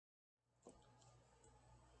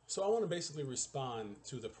So I want to basically respond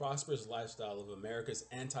to the prosperous lifestyle of America's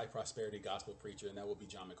anti-prosperity gospel preacher, and that would be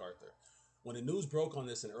John MacArthur. When the news broke on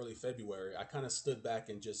this in early February, I kind of stood back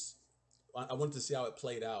and just I wanted to see how it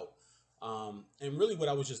played out. And really, what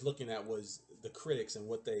I was just looking at was the critics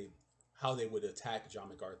and how they would attack John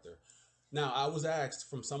MacArthur. Now, I was asked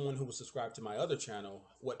from someone who was subscribed to my other channel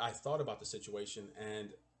what I thought about the situation, and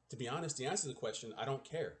to be honest, the answer to the question, I don't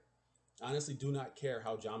care. I honestly do not care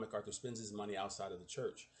how John MacArthur spends his money outside of the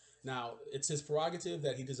church. Now, it's his prerogative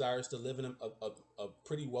that he desires to live in a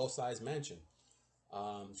pretty well-sized mansion.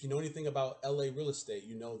 If you know anything about LA real estate,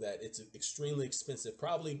 you know that it's extremely expensive,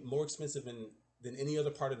 probably more expensive than any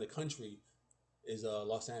other part of the country is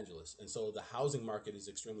Los Angeles. And so the housing market is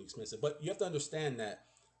extremely expensive. But you have to understand that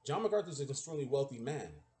John MacArthur is an extremely wealthy man.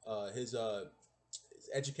 His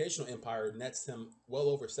educational empire nets him well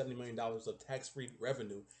over $70 million of tax-free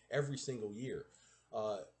revenue every single year.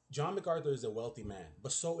 Uh, John MacArthur is a wealthy man,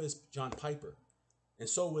 but so is John Piper, and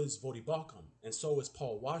so is Vodi Bakum, and so is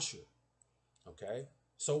Paul Washer. Okay,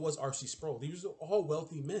 so was R.C. Sproul. These are all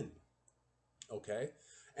wealthy men. Okay,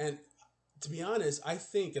 and to be honest, I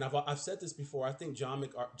think, and I've said this before, I think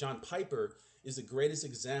John Piper is the greatest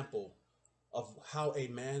example of how a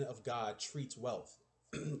man of God treats wealth.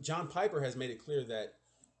 John Piper has made it clear that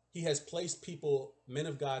he has placed people, men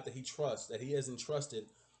of God that he trusts, that he has entrusted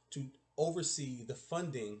to oversee the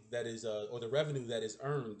funding that is, or the revenue that is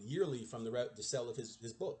earned yearly from the sale of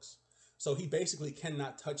his books. So he basically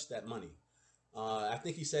cannot touch that money. I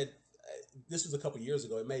think he said, this was a couple years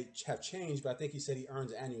ago, it may have changed, but I think he said he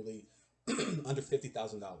earns annually under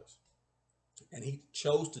 $50,000. And he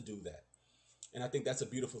chose to do that. And I think that's a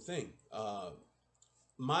beautiful thing.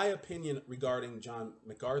 My opinion regarding John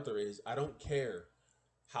MacArthur is I don't care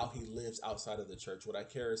how he lives outside of the church. What I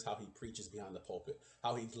care is how he preaches behind the pulpit,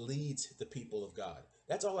 how he leads the people of God.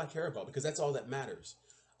 That's all I care about, because that's all that matters.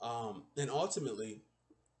 And ultimately,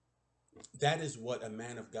 that is what a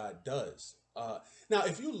man of God does. Now,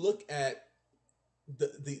 if you look at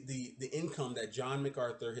the income that John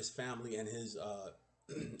MacArthur, his family, and his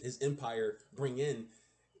empire bring in,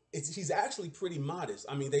 he's actually pretty modest.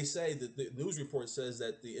 I mean, they say that the news report says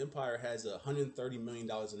that the empire has $130 million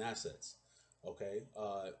in assets. Okay,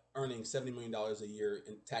 earning $70 million a year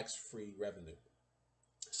in tax-free revenue.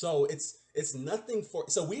 So it's nothing for.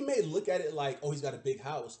 So we may look at it like, oh, he's got a big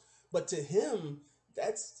house, but to him,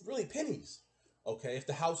 that's really pennies. Okay, if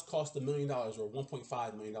the house cost $1 million or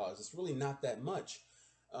 $1.5 million, it's really not that much.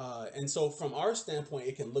 And so from our standpoint,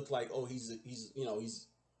 it can look like, oh, he's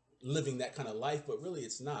living that kind of life, but really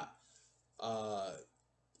it's not.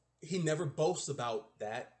 He never boasts about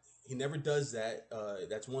that. He never does that.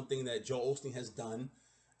 That's one thing that Joel Osteen has done.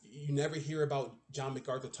 You never hear about John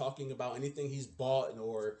MacArthur talking about anything he's bought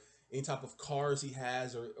or any type of cars he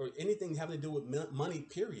has or anything having to do with money,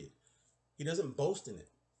 period. He doesn't boast in it.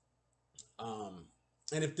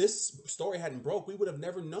 And if this story hadn't broke, we would have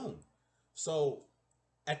never known. So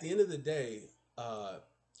at the end of the day,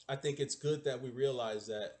 I think it's good that we realize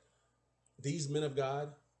that these men of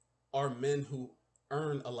God are men who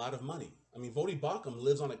earn a lot of money. I mean, Vodi Bakum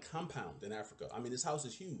lives on a compound in Africa. I mean, this house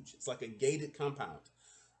is huge. It's like a gated compound.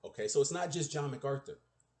 Okay, so it's not just John MacArthur.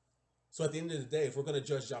 So at the end of the day, if we're going to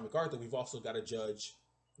judge John MacArthur, we've also got to judge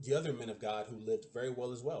the other men of God who lived very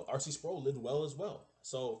well as well. R.C. Sproul lived well as well.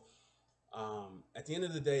 So at the end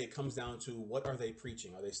of the day, it comes down to, what are they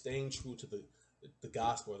preaching? Are they staying true to the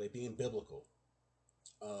gospel? Are they being biblical?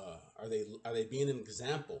 Are they being an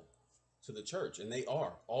example to the church? And they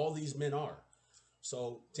are. All these men are.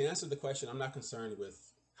 So to answer the question, I'm not concerned with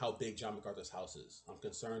how big John MacArthur's house is. I'm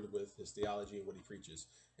concerned with his theology and what he preaches,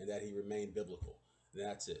 and that he remained biblical. And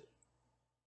that's it.